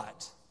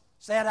what?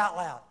 Say it out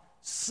loud.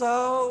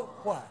 So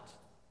what?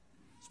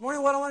 This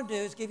morning what I want to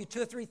do is give you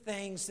 2 or 3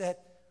 things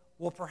that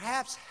will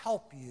perhaps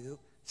help you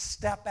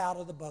step out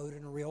of the boat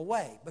in a real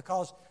way,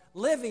 because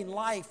living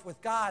life with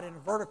God in a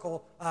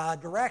vertical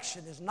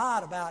direction is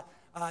not about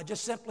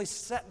just simply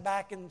sitting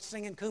back and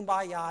singing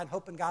Kumbaya and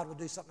hoping God will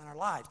do something in our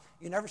lives.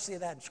 You never see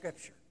that in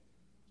Scripture.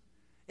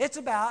 It's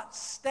about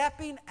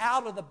stepping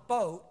out of the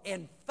boat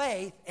in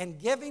faith and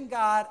giving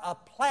God a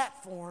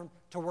platform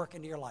to work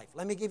into your life.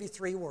 Let me give you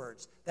 3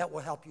 words that will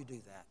help you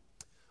do that.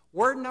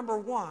 Word number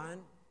 1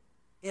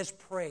 is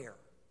prayer.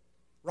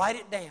 Write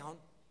it down,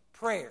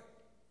 prayer.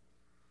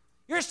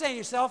 You're saying to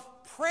yourself,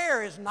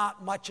 prayer is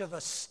not much of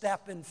a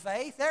step in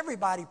faith.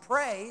 Everybody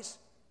prays.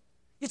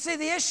 You see,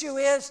 the issue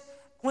is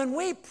when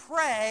we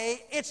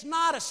pray, it's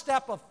not a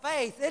step of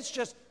faith. It's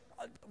just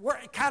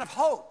kind of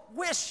hope,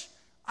 wish.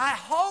 I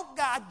hope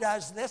God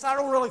does this. I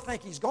don't really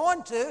think He's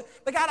going to.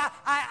 But God,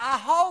 I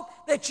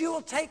hope that you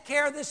will take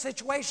care of this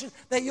situation,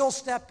 that you'll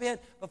step in.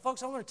 But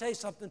folks, I want to tell you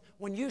something.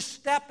 When you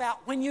step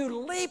out, when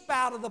you leap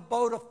out of the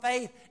boat of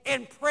faith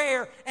in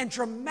prayer and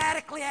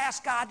dramatically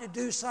ask God to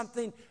do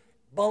something,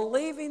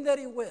 believing that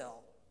He will,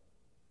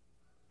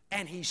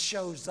 and He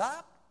shows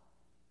up,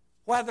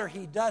 whether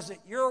He does it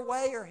your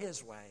way or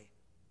His way,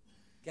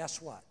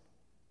 guess what?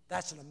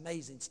 That's an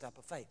amazing step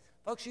of faith.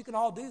 Folks, you can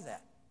all do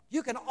that.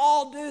 You can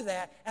all do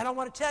that. And I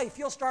want to tell you, if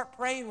you'll start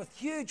praying with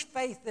huge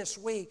faith this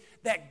week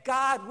that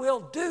God will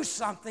do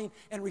something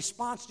in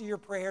response to your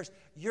prayers,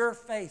 your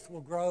faith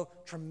will grow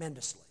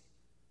tremendously.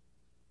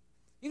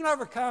 You can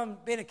overcome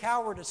being a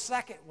coward a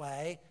second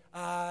way.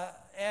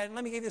 And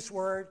let me give you this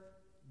word,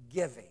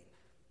 giving.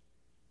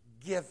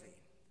 Giving.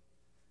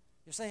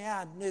 You're saying,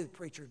 I knew the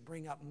preacher would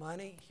bring up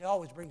money. He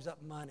always brings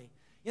up money.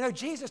 You know,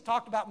 Jesus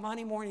talked about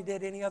money more than He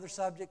did any other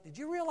subject. Did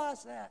you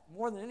realize that?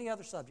 More than any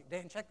other subject.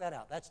 Dan, check that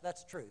out. That's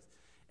the truth.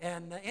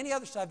 And any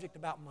other subject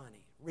about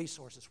money,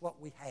 resources, what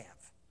we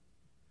have.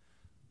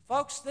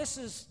 Folks, this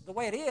is the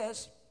way it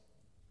is.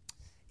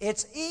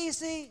 It's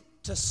easy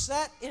to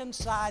sit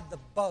inside the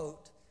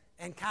boat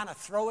and kind of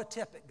throw a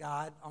tip at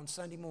God on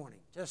Sunday morning.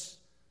 Just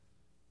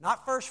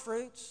not first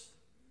fruits,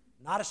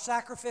 not a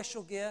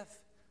sacrificial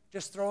gift,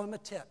 just throw Him a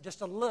tip,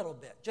 just a little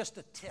bit, just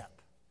a tip.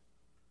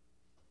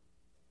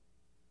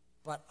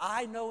 But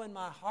I know in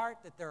my heart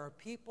that there are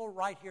people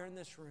right here in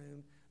this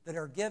room that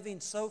are giving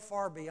so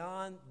far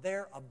beyond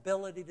their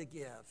ability to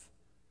give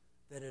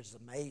that it is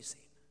amazing.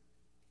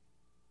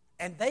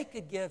 And they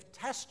could give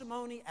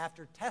testimony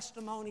after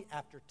testimony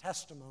after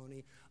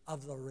testimony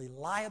of the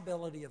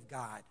reliability of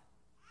God.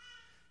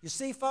 You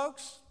see,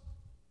 folks,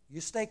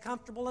 you stay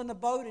comfortable in the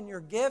boat and you're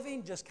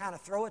giving, just kind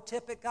of throw a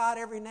tip at God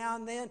every now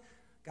and then,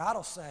 God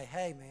will say,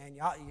 hey, man,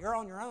 you're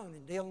on your own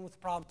in dealing with the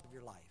problems of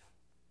your life.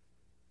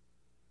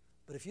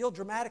 But if you'll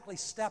dramatically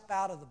step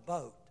out of the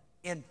boat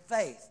in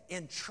faith,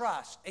 in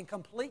trust, in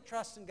complete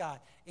trust in God,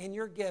 in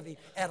your giving,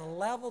 at a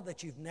level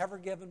that you've never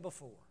given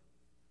before,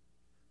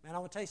 man, I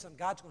want to tell you something.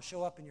 God's going to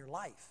show up in your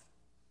life.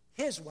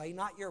 His way,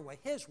 not your way.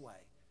 His way.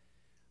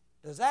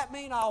 Does that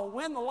mean I'll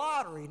win the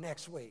lottery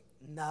next week?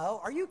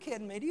 No. Are you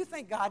kidding me? Do you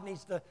think God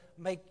needs to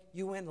make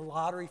you win the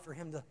lottery for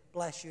Him to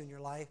bless you in your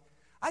life?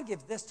 I'd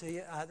give this to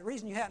you. The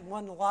reason you haven't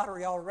won the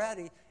lottery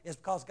already is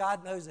because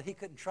God knows that He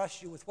couldn't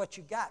trust you with what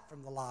you got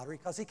from the lottery,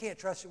 because He can't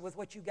trust you with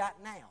what you got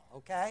now,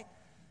 okay?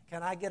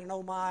 Can I get an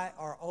oh my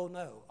or oh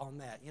no on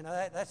that? You know,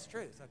 that's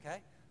truth,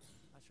 okay?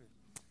 That's truth.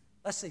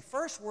 Let's see.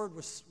 First word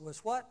was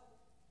what?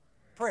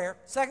 Prayer.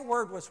 Second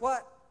word was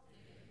what?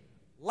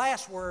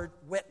 Last word,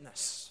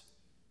 witness.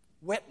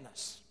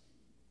 Witness.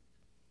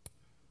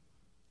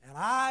 And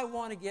I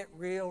want to get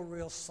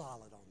real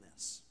solid on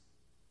this.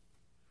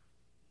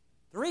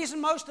 The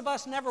reason most of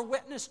us never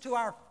witness to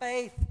our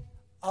faith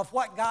of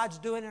what God's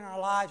doing in our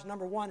lives,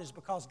 number one, is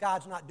because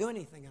God's not doing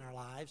anything in our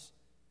lives.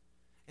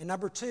 And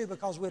number two,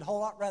 because we'd a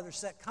whole lot rather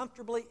sit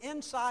comfortably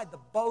inside the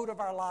boat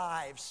of our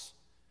lives.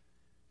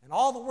 And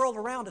all the world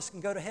around us can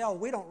go to hell.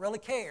 We don't really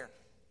care.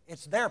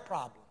 It's their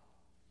problem.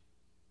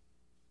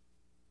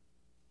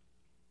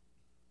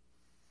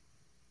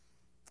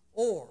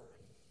 Or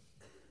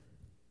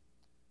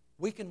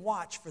we can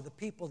watch for the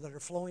people that are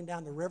flowing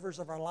down the rivers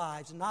of our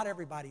lives, and not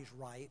everybody's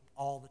right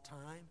all the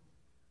time.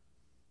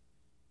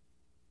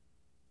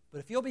 But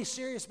if you'll be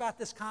serious about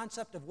this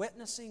concept of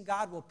witnessing,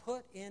 God will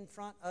put in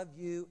front of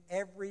you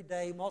every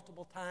day,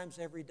 multiple times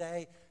every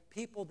day,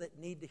 people that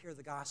need to hear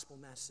the gospel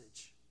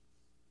message.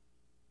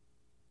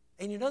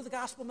 And you know the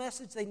gospel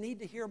message they need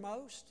to hear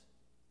most?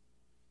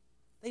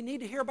 They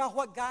need to hear about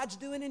what God's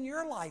doing in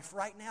your life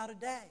right now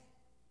today.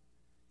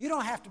 You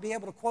don't have to be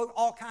able to quote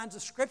all kinds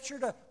of scripture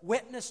to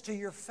witness to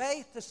your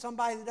faith to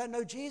somebody that doesn't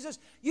know Jesus.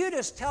 You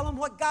just tell them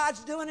what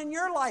God's doing in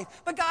your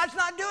life. But God's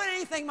not doing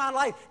anything in my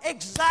life.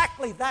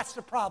 Exactly, that's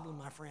the problem,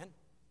 my friend.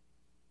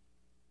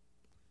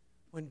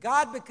 When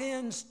God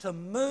begins to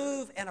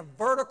move in a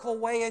vertical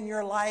way in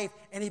your life,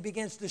 and He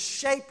begins to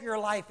shape your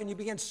life, and you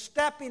begin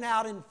stepping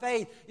out in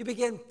faith, you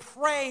begin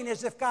praying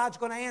as if God's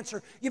going to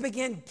answer, you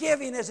begin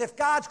giving as if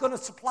God's going to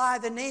supply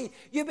the need,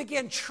 you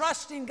begin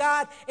trusting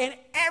God in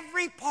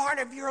every part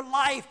of your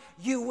life,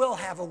 you will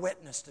have a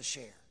witness to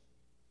share.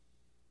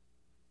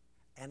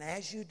 And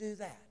as you do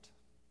that,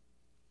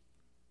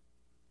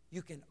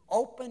 you can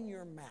open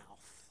your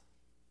mouth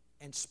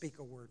and speak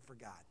a word for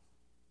God.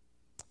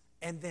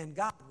 And then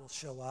God will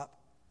show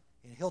up,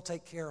 and He'll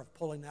take care of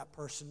pulling that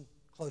person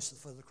close to the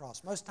foot of the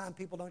cross. Most time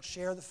people don't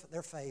share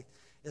their faith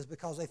is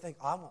because they think,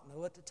 I won't know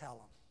what to tell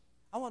them.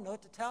 I won't know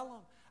what to tell them.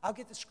 I'll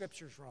get the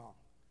scriptures wrong.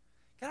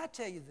 Can I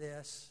tell you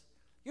this?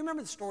 You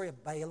remember the story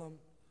of Balaam?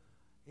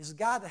 He's a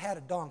guy that had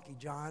a donkey,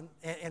 John,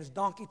 and his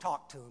donkey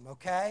talked to him,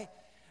 okay?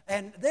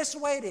 And this is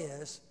the way it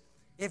is.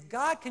 If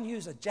God can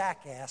use a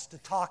jackass to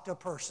talk to a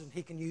person,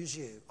 He can use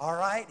you, all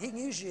right? He can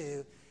use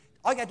you.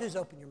 All you got to do is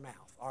open your mouth.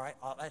 All right,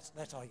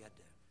 that's all you got to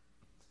do.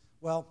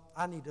 Well,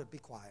 I need to be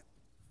quiet.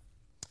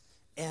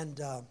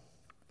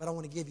 But I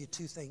want to give you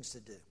two things to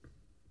do.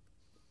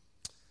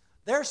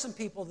 There are some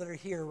people that are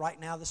here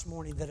right now this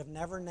morning that have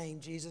never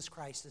named Jesus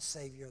Christ as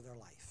Savior of their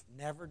life.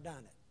 Never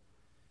done it.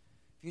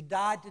 If you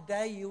died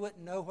today, you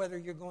wouldn't know whether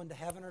you're going to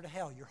heaven or to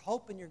hell. You're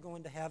hoping you're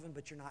going to heaven,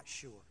 but you're not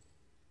sure.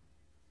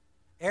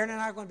 Aaron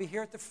and I are going to be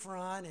here at the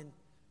front, and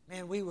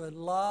man, we would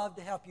love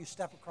to help you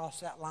step across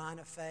that line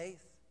of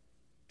faith.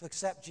 To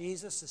accept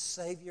Jesus as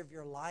Savior of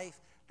your life,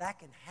 that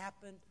can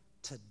happen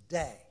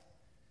today.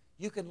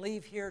 You can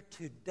leave here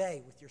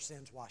today with your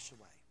sins washed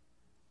away.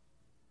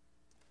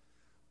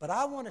 But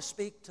I want to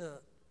speak to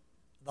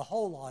the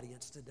whole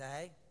audience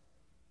today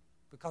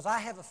because I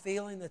have a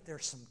feeling that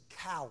there's some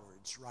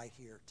cowards right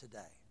here today.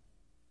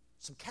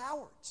 Some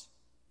cowards.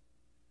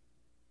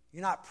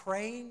 You're not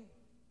praying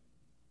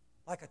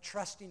like a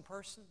trusting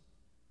person.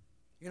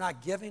 You're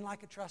not giving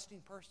like a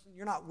trusting person.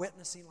 You're not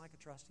witnessing like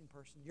a trusting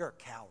person. You're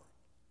a coward.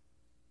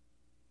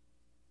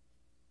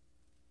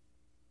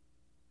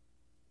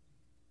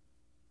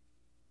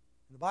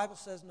 And the Bible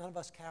says none of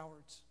us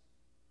cowards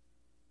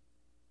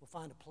will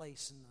find a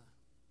place in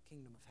the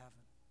kingdom of heaven.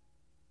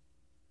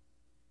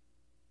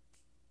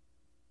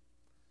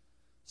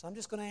 So I'm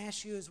just going to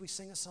ask you as we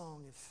sing a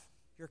song, if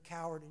you're a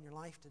coward in your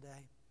life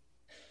today,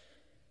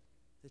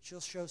 that you'll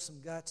show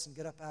some guts and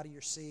get up out of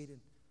your seat and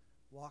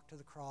walk to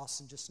the cross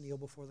and just kneel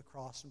before the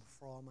cross and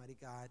before Almighty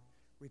God.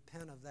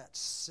 Repent of that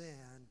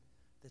sin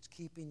that's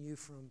keeping you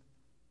from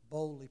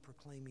boldly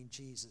proclaiming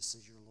Jesus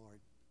as your Lord.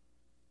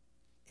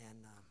 And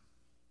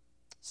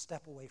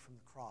step away from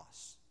the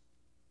cross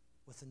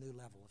with a new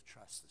level of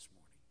trust this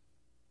morning.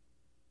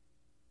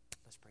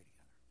 Let's pray together.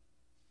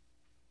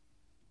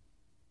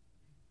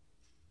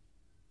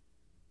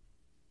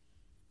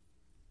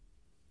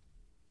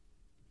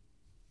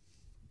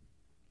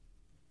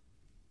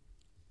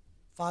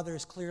 Father,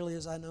 as clearly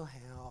as I know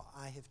how,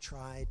 I have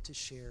tried to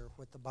share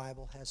what the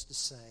Bible has to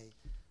say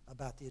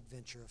about the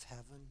adventure of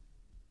heaven.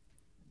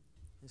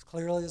 As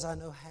clearly as I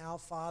know how,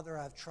 Father,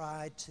 I've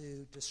tried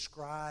to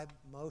describe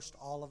most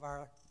all of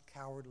our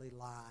cowardly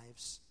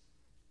lives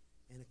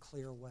in a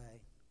clear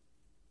way.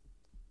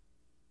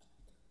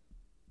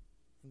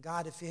 And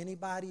God, if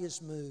anybody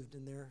is moved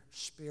in their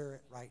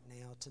spirit right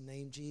now to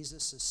name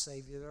Jesus as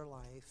Savior of their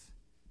life,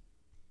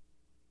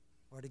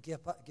 or to get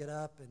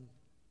up and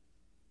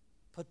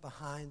put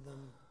behind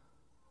them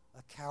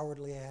a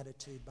cowardly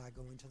attitude by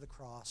going to the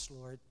cross,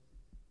 Lord,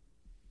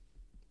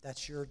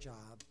 that's your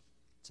job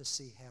to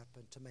see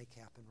happen, to make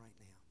happen right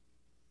now.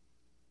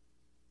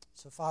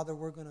 So, Father,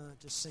 we're going to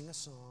just sing a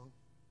song.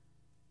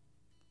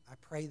 I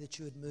pray that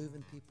you would move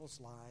in people's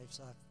lives.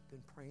 I've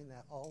been praying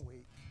that all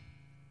week.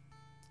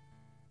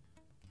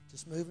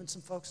 Just move in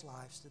some folks'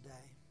 lives today.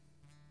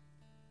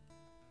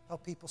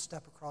 Help people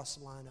step across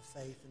the line of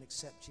faith and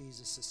accept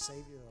Jesus as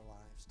Savior of their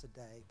lives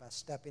today by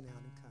stepping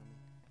out and coming.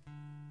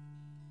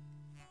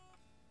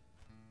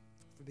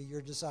 If it be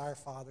your desire,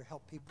 Father,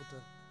 help people to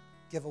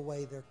give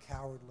away their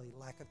cowardly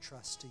lack of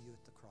trust to you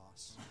at the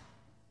cross.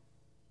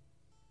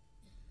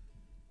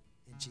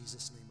 In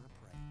Jesus' name